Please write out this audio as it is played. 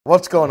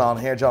What's going on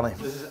here, Johnny?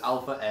 This is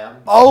Alpha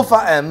M.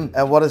 Alpha M.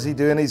 And what is he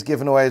doing? He's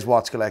giving away his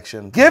watch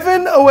collection.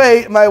 Giving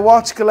away my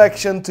watch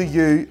collection to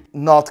you,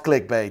 not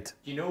clickbait.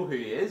 Do you know who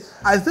he is?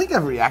 I think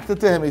I've reacted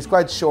to him. He's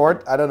quite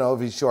short. I don't know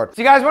if he's short.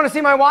 So you guys want to see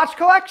my watch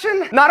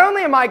collection? Not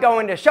only am I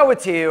going to show it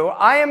to you,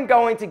 I am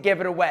going to give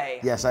it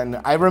away. Yes, I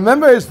know. I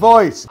remember his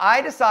voice. I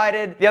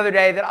decided the other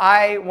day that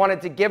I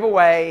wanted to give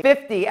away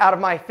 50 out of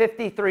my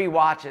 53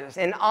 watches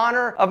in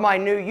honor of my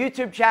new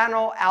YouTube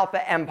channel,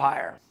 Alpha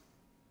Empire.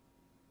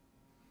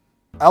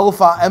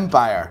 Alpha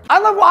Empire. I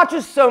love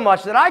watches so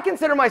much that I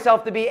consider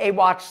myself to be a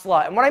watch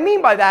slut. And what I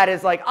mean by that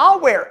is, like, I'll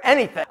wear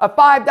anything. A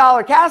 $5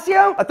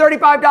 Casio, a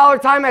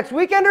 $35 Timex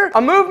Weekender,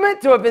 a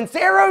Movement, to a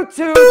Vincero,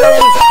 to those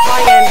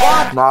high-end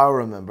watches. Now I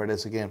remember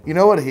this again. You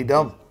know what he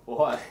done?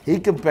 What? He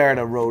compared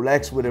a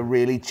Rolex with a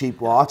really cheap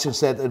watch and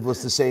said it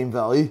was the same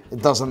value.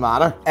 It doesn't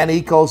matter. And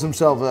he calls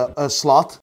himself a slut.